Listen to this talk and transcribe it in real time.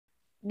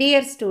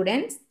Dear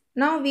students,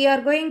 now we are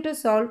going to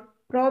solve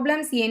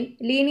problems in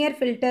linear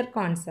filter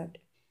concept.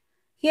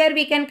 Here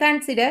we can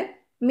consider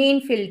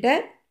mean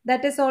filter,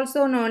 that is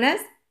also known as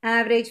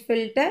average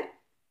filter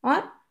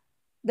or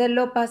the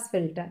low pass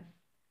filter.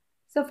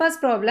 So first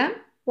problem,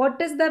 what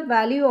is the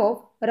value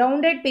of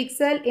rounded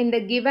pixel in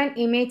the given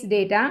image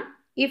data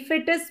if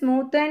it is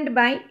smoothened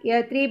by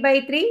a 3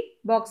 by 3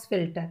 box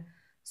filter?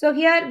 So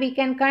here we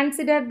can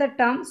consider the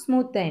term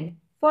smoothened.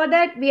 For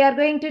that we are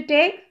going to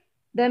take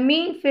the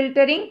mean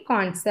filtering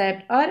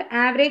concept or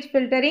average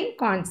filtering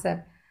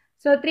concept.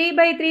 So 3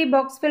 by 3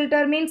 box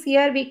filter means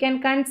here we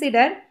can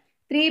consider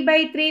 3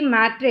 by 3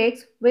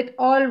 matrix with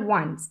all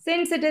ones.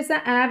 Since it is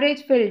an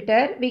average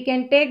filter, we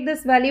can take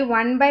this value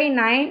 1 by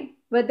 9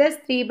 with this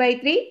 3 by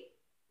 3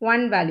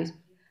 1 values.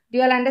 Do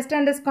you all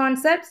understand this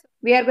concept?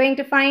 We are going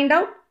to find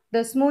out the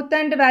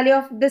smoothened value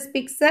of this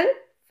pixel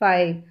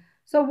 5.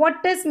 So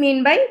what does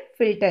mean by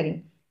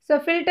filtering? So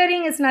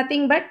filtering is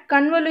nothing but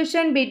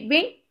convolution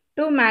between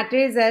two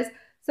matrices.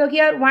 So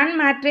here one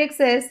matrix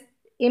is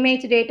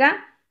image data.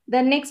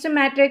 The next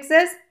matrix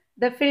is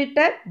the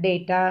filter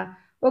data.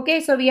 Okay,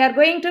 so we are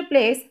going to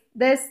place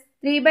this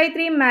 3 by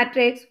 3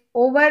 matrix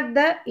over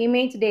the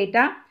image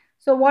data.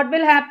 So what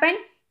will happen?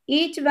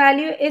 Each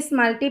value is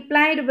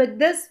multiplied with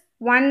this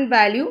one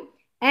value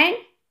and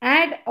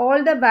add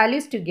all the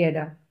values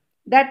together.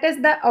 That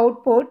is the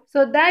output.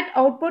 So that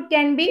output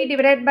can be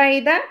divided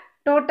by the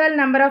total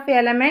number of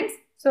elements.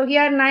 So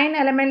here 9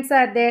 elements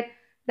are there.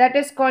 That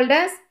is called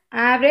as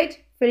average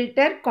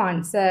filter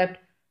concept.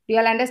 Do you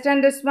all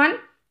understand this one?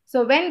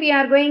 So when we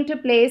are going to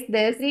place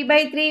this 3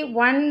 by 3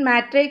 1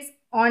 matrix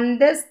on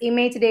this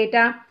image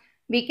data,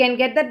 we can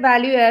get that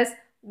value as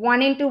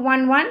 1 into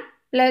 1 1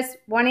 plus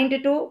 1 into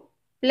 2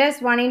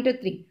 plus 1 into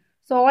 3.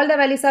 So all the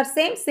values are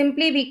same.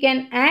 Simply we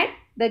can add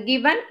the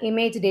given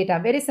image data.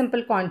 Very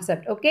simple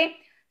concept. Okay.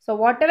 So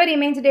whatever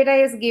image data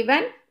is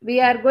given,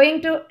 we are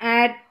going to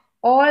add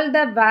all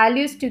the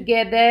values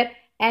together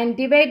and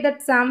divide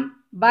that sum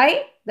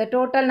by the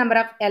total number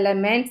of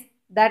elements.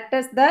 That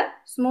is the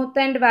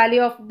smoothened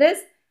value of this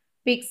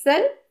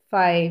pixel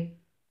 5.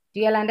 Do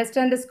you all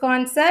understand this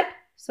concept?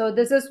 So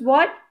this is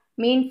what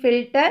mean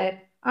filter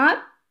or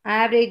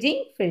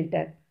averaging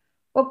filter.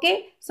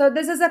 Okay, so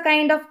this is a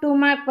kind of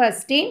 2-mark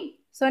question.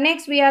 So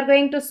next we are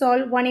going to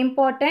solve one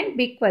important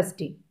big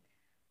question.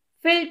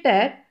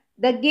 Filter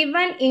the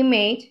given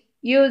image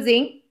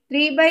using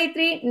 3 by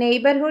 3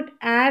 neighborhood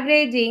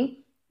averaging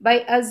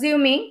by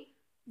assuming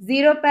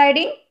 0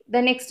 padding.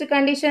 The next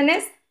condition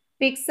is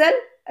pixel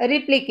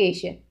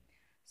replication.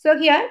 So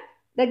here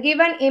the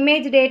given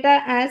image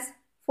data as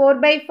 4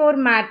 by 4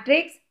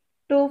 matrix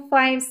 2,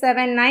 5,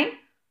 7, 9,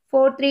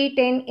 4, 3,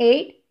 10,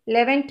 8,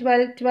 11,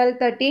 12, 12,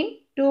 13,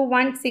 2,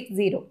 1, 6,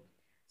 0.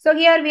 So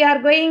here we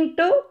are going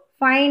to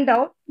find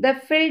out the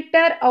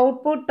filter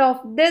output of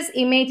this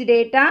image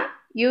data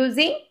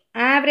using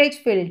average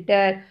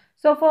filter.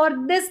 So for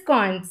this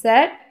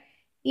concept,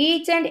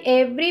 each and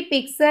every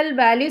pixel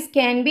values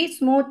can be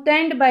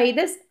smoothened by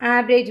this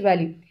average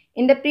value.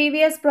 In the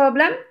previous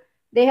problem,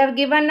 they have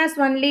given us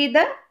only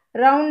the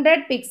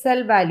rounded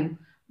pixel value.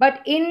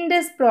 But in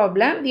this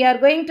problem, we are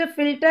going to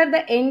filter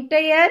the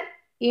entire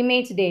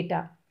image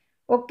data.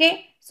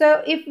 Okay.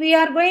 So if we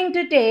are going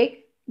to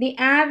take the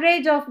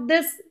average of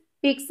this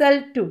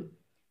pixel 2,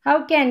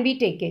 how can we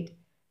take it?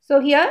 So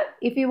here,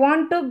 if you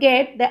want to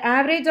get the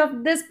average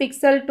of this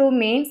pixel 2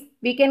 means,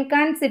 we can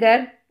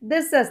consider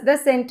this as the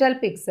central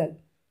pixel.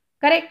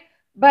 Correct?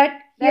 But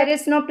there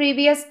is no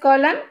previous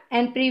column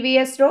and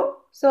previous row.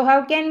 So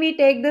how can we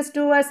take this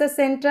 2 as a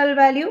central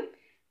value?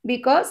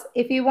 Because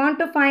if you want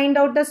to find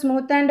out the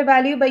smoothened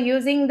value by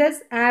using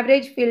this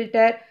average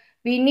filter,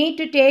 we need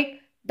to take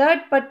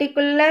that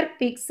particular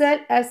pixel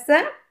as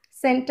a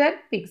center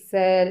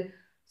pixel.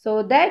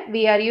 So that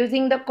we are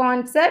using the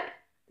concept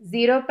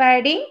 0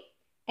 padding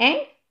and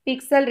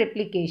pixel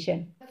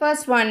replication.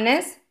 First one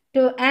is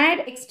to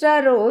add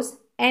extra rows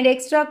and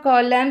extra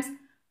columns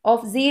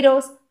of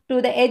zeros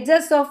to the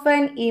edges of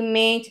an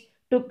image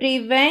to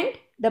prevent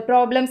the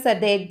problems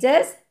at the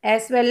edges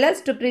as well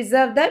as to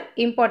preserve the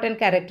important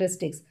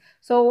characteristics.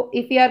 So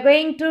if we are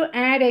going to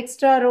add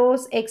extra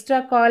rows,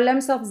 extra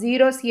columns of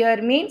zeros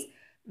here means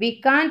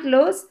we can't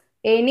lose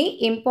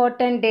any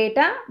important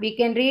data. We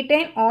can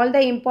retain all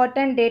the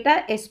important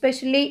data,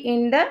 especially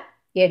in the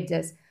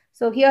edges.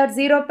 So here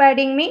 0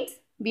 padding means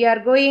we are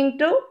going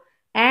to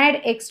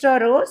add extra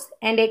rows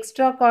and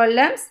extra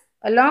columns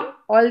along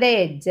all the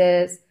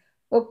edges.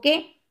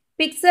 Okay.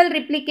 Pixel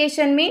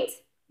replication means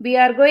we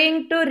are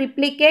going to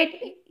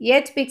replicate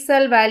edge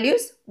pixel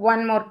values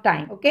one more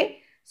time. Okay.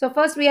 So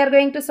first we are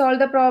going to solve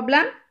the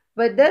problem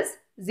with this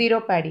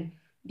 0 padding.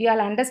 Do you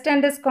all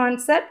understand this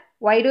concept?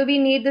 Why do we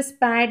need this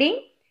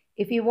padding?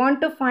 If you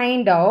want to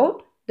find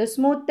out the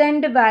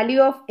smoothened value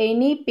of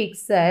any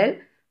pixel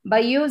by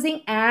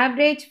using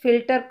average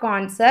filter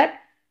concept,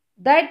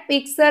 that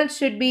pixel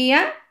should be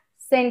a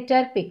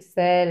center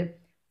pixel.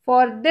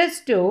 For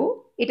this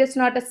too, it is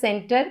not a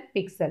center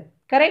pixel.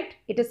 Correct?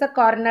 It is a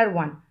corner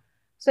one.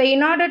 So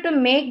in order to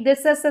make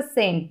this as a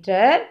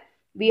center,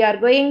 we are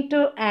going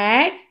to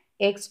add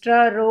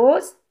extra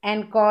rows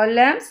and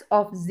columns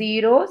of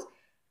zeros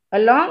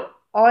along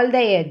all the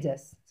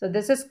edges. So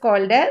this is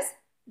called as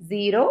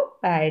zero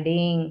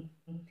padding.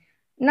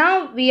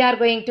 Now we are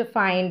going to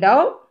find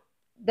out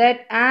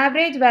that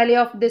average value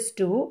of this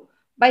 2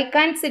 by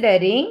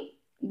considering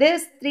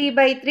this 3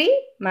 by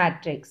 3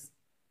 matrix.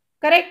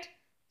 Correct?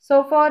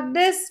 So for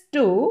this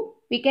 2,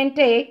 we can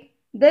take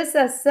this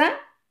as a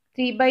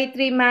 3 by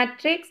 3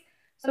 matrix.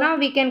 So now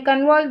we can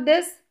convolve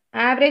this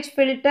average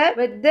filter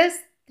with this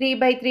 3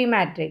 by 3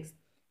 matrix.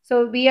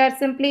 So we are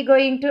simply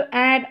going to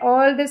add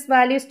all these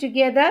values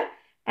together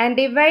and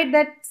divide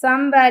that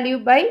sum value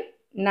by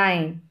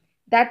 9.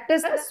 That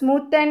is the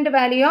smoothened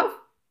value of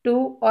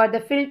 2 or the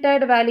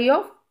filtered value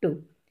of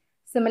 2.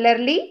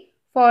 Similarly,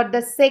 for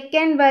the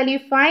second value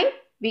 5,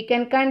 we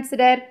can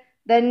consider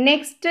the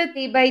next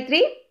 3 by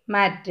 3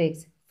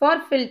 matrix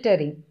for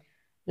filtering.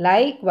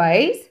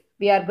 Likewise,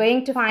 we are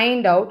going to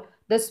find out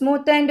the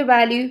smoothened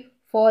value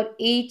for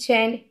each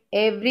and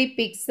every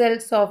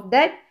pixels of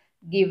that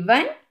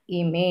given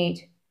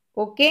image.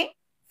 Okay.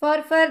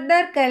 For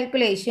further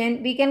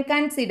calculation, we can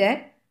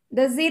consider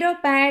the zero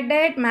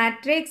padded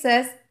matrix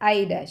as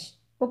I dash.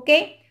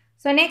 Okay.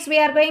 So next we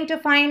are going to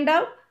find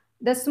out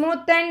the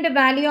smoothened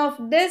value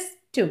of this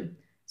 2.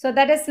 So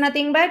that is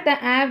nothing but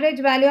the average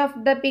value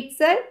of the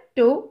pixel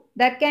 2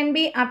 that can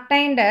be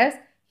obtained as,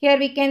 here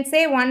we can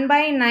say 1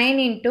 by 9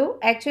 into,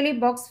 actually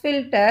box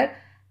filter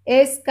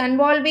is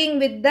convolving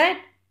with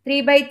that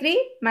 3 by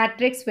 3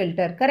 matrix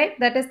filter. Correct?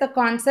 That is the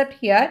concept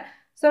here.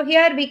 So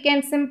here we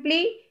can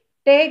simply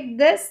take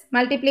this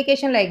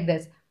multiplication like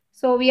this.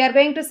 So we are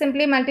going to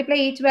simply multiply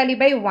each value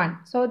by 1.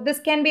 So this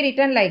can be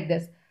written like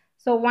this.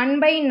 So 1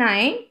 by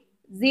 9,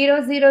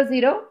 0, 0,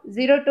 0,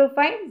 0, 2,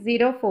 5,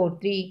 0, 4,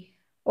 3.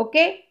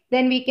 Okay.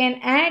 Then we can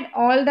add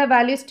all the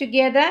values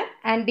together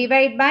and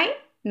divide by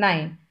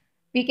 9.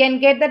 We can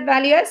get that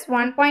value as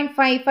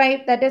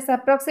 1.55, that is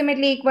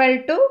approximately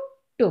equal to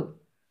 2.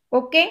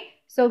 Okay.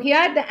 So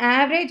here the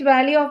average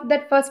value of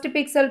that first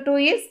pixel 2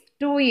 is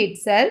 2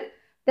 itself.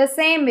 The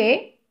same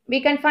way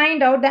we can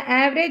find out the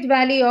average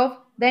value of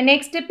the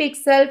next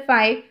pixel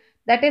 5,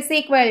 that is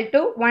equal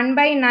to 1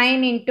 by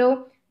 9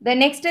 into the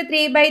next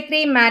 3 by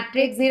 3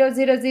 matrix 0,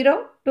 0,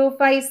 0, 2,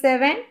 5,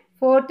 7,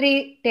 4,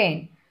 3,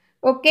 10.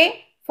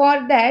 Okay.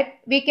 For that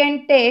we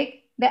can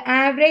take the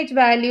average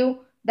value,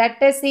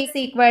 that is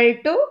equal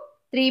to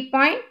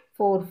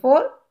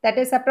 3.44, that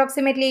is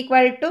approximately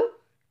equal to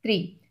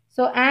 3.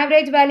 So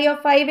average value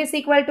of 5 is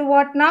equal to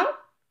what now?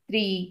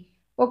 3.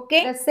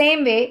 Okay. The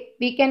same way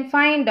we can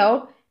find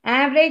out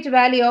average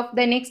value of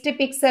the next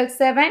pixel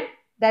 7,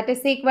 that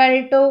is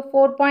equal to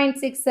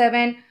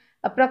 4.67,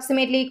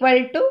 approximately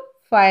equal to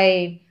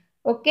 5.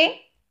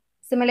 Okay.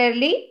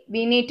 Similarly,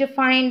 we need to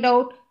find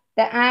out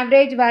the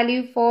average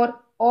value for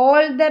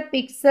all the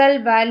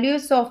pixel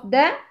values of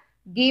the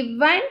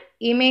given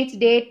image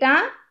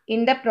data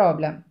in the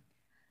problem.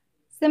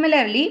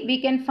 Similarly, we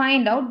can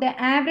find out the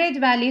average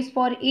values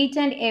for each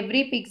and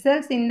every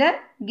pixels in the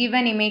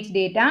given image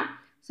data.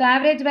 So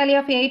average value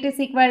of 8 is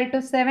equal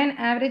to 7,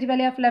 average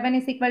value of 11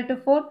 is equal to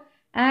 4,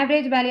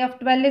 average value of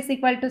 12 is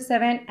equal to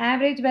 7,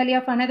 average value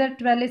of another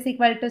 12 is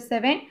equal to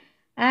 7,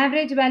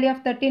 average value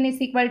of 13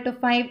 is equal to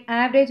 5,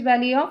 average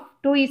value of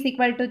 2 is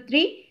equal to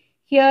 3.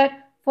 Here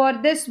for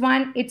this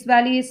one its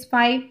value is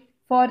 5,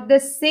 for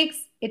this 6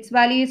 its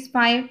value is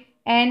 5,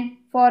 and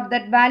for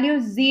that value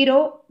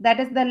 0, that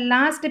is the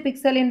last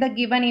pixel in the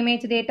given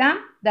image data,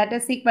 that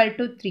is equal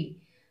to 3.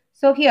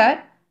 So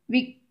here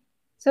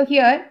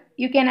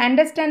you can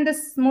understand the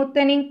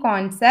smoothening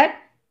concept.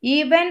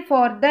 Even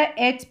for the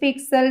edge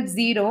pixel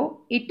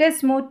 0, it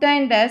is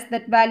smoothened as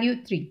that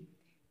value 3.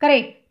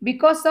 Correct?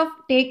 Because of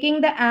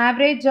taking the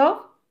average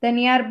of the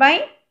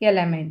nearby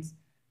elements.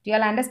 Do you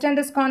all understand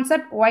this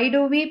concept? Why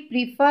do we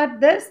prefer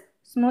this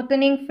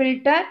smoothening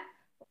filter?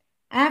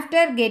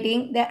 After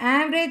getting the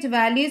average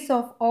values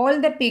of all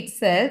the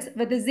pixels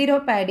with the zero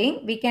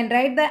padding, we can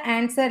write the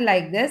answer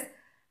like this.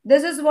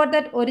 This is what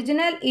that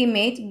original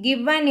image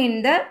given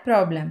in the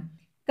problem.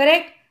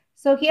 Correct?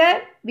 So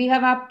here we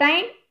have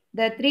obtained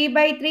the 3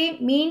 by 3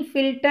 mean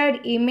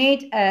filtered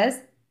image as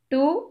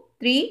 2,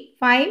 3,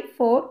 5,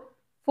 4,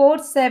 4,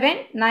 7,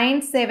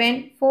 9,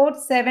 7, 4,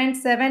 7,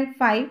 7,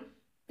 5,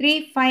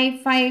 3,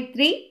 5, 5,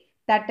 3.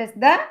 That is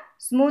the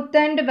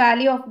smoothened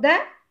value of the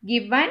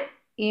given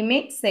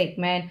image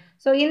segment.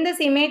 So in this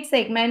image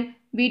segment,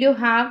 we do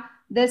have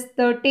this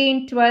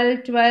 13,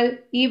 12, 12,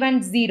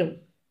 even 0.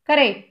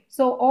 Correct?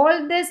 So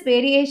all these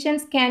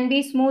variations can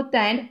be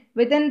smoothened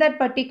within that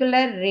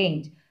particular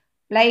range,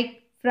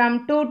 like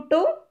from 2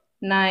 to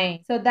 9.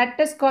 So that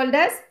is called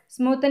as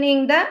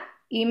smoothening the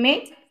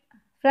image.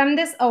 From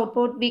this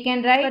output, we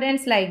can write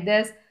reference like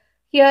this.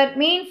 Here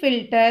mean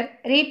filter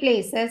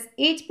replaces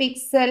each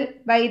pixel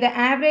by the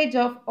average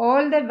of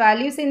all the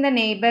values in the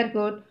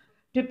neighborhood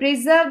to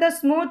preserve the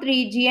smooth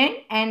region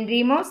and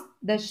removes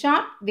the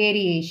sharp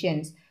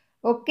variations.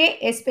 Okay,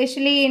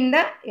 especially in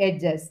the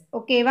edges.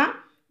 Okay, va?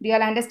 Do you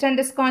all understand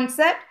this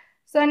concept?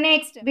 So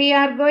next we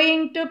are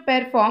going to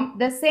perform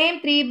the same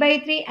 3 by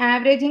 3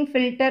 averaging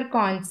filter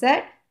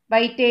concept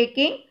by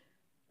taking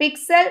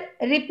pixel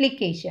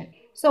replication.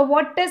 So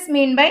what is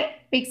mean by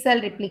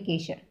pixel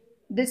replication?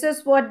 This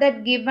is what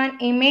that given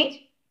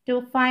image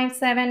 2, 5,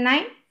 7,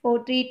 9,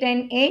 4, 3,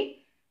 10,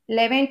 8,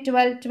 11,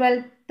 12,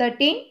 12,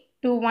 13,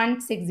 2,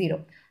 1, 6,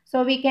 0.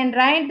 So we can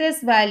write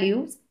these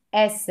values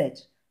as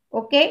such.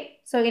 Okay.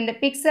 So in the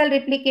pixel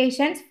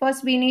replications,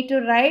 first we need to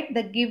write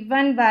the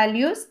given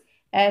values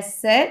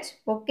as such.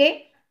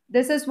 Okay.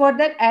 This is what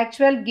that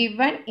actual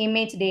given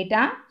image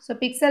data. So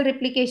pixel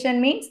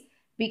replication means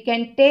we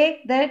can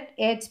take that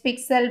edge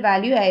pixel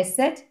value as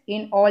such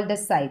in all the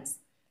sites.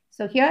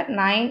 So here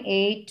 9,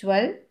 8,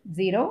 12,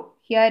 0.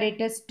 Here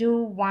it is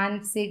 2,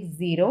 1, 6,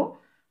 0.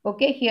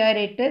 Okay. Here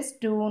it is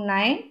 2,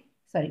 9,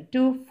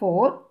 2,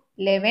 4,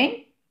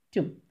 11,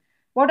 2.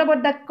 What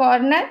about the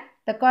corner?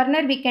 The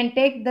corner we can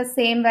take the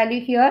same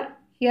value here.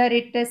 Here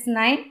it is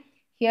 9.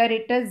 Here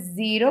it is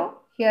 0.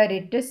 Here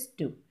it is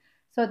 2.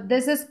 So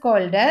this is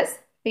called as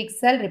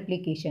pixel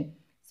replication.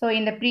 So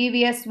in the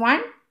previous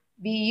one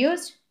we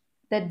used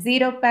that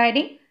 0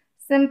 padding.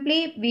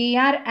 Simply we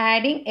are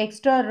adding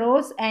extra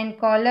rows and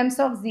columns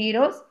of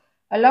zeros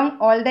along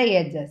all the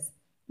edges.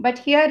 But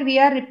here we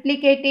are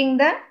replicating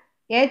the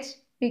edge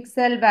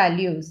pixel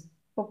values.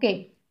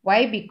 Okay.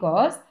 Why?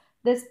 Because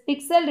this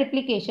pixel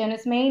replication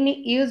is mainly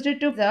used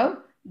to observe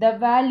the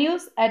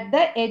values at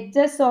the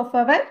edges of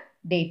our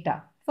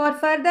data. For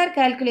further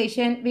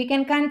calculation, we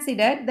can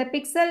consider the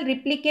pixel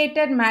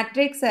replicated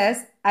matrix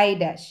as I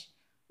dash.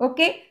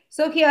 Okay.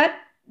 So here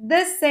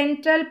this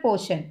central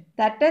portion,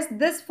 that is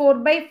this 4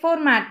 by 4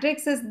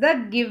 matrix, is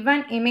the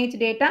given image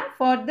data.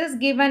 For this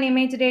given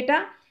image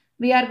data,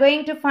 we are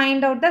going to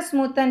find out the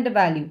smoothened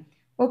value.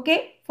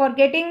 Okay. For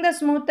getting the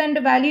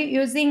smoothened value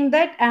using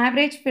that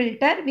average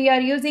filter, we are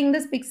using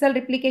this pixel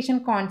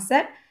replication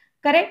concept.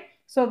 Correct.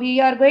 So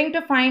we are going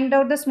to find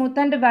out the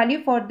smoothened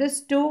value for this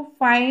 2,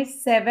 5,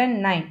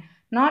 7, 9.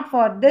 Not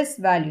for this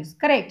values.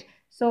 Correct.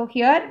 So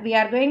here we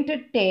are going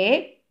to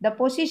take the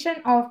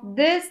position of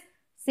this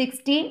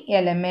 16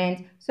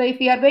 elements. So if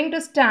we are going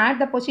to start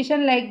the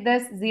position like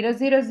this 0,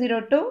 0,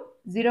 0 to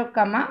 0,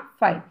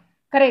 5.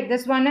 Correct.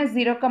 This one is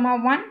 0,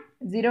 1,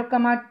 0,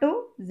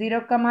 2,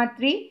 0,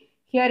 3.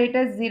 Here it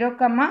is 0,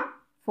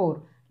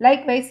 4.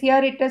 Likewise,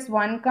 here it is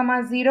 1,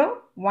 0,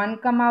 1,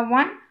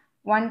 1,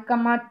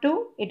 1,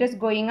 2. It is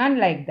going on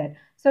like that.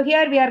 So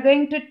here we are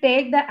going to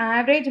take the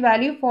average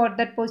value for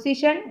that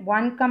position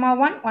 1,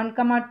 1, 1,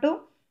 2,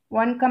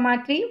 1,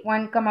 3,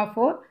 1,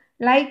 4.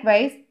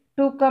 Likewise,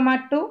 2,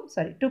 1, 2,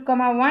 2,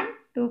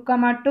 2,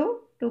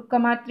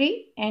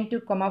 3 and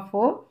 2,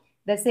 4.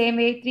 The same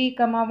way 3,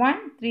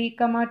 1, 3,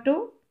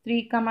 2,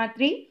 3,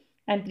 3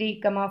 and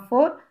 3,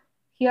 4.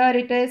 Here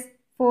it is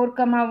 4,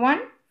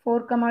 1,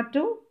 4,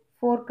 2,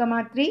 4,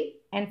 3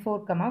 and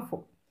 4,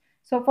 4.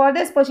 So for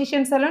this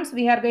positions alone,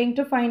 we are going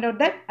to find out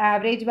that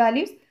average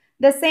values.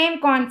 The same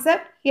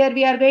concept here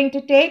we are going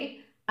to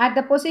take at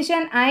the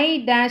position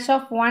I dash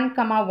of 1,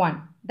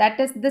 1. That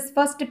is this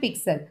first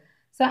pixel.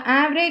 So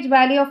average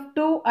value of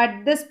 2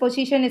 at this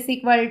position is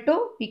equal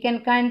to, we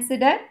can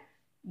consider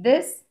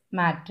this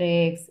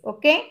matrix.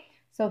 Okay.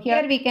 So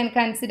here we can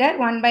consider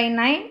 1 by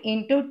 9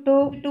 into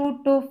 2, 2,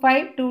 2,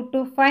 5, 2,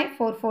 2, 5,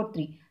 4, 4,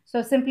 3.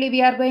 So simply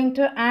we are going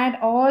to add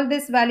all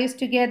these values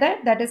together,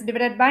 that is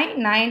divided by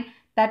 9.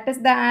 That is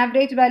the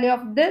average value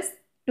of this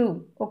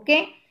 2.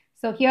 Okay.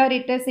 So here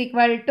it is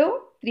equal to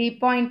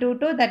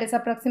 3.22, that is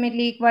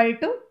approximately equal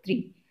to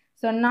 3.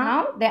 So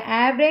now the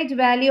average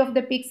value of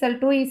the pixel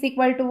 2 is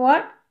equal to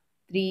what?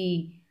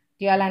 3.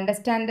 Do you all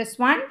understand this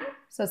one?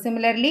 So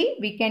similarly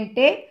we can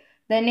take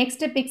the next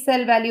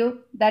pixel value,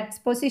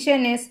 that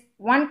position is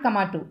 1,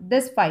 2,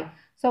 this 5.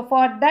 So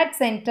for that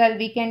central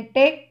we can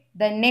take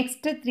the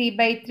next 3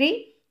 by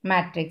 3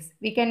 matrix.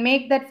 We can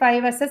make that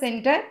 5 as a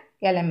center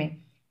element.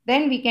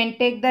 Then we can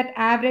take that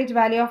average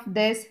value of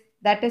this,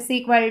 that is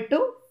equal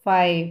to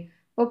 5.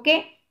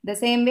 Okay. The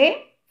same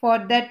way for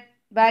that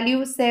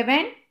value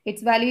 7,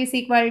 its value is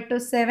equal to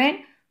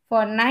 7.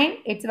 For 9,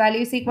 its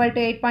value is equal to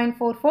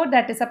 8.44.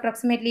 That is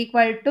approximately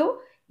equal to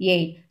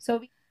 8.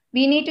 So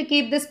we need to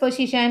keep this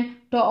position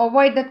to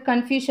avoid the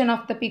confusion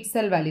of the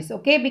pixel values.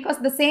 Okay. Because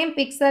the same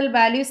pixel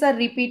values are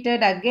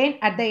repeated again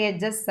at the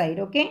edges side.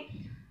 Okay.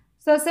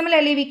 So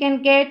similarly we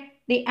can get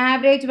the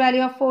average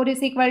value of 4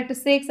 is equal to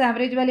 6,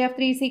 average value of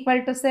 3 is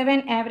equal to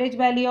 7, average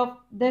value of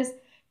this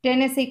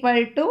 10 is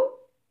equal to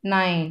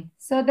 9.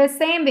 So the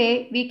same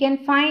way we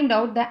can find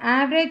out the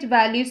average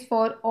values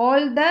for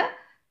all the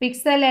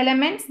pixel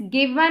elements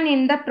given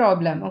in the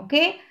problem.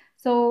 Okay.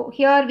 So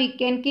here we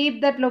can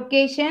keep that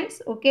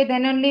locations. Okay.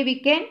 Then only we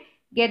can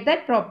get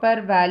that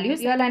proper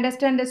values. You all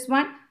understand this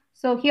one?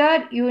 So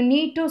here you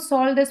need to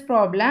solve this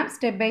problem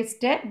step by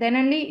step. Then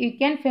only you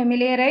can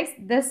familiarize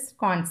this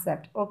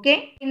concept.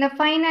 Okay. In the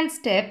final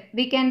step,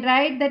 we can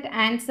write that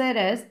answer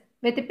as,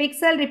 with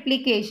pixel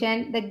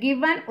replication, the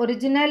given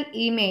original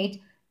image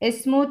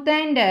is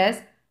smoothened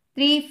as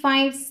 3,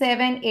 5,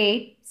 7,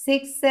 8,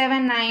 6,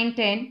 7, 9,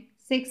 10,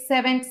 6,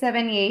 7,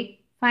 7, 8,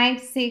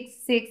 5, 6,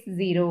 6,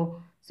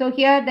 0. So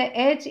here the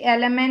edge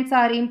elements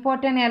are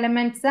important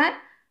elements are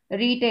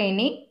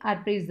retaining or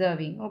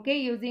preserving. Okay,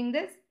 using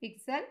this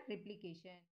pixel replication.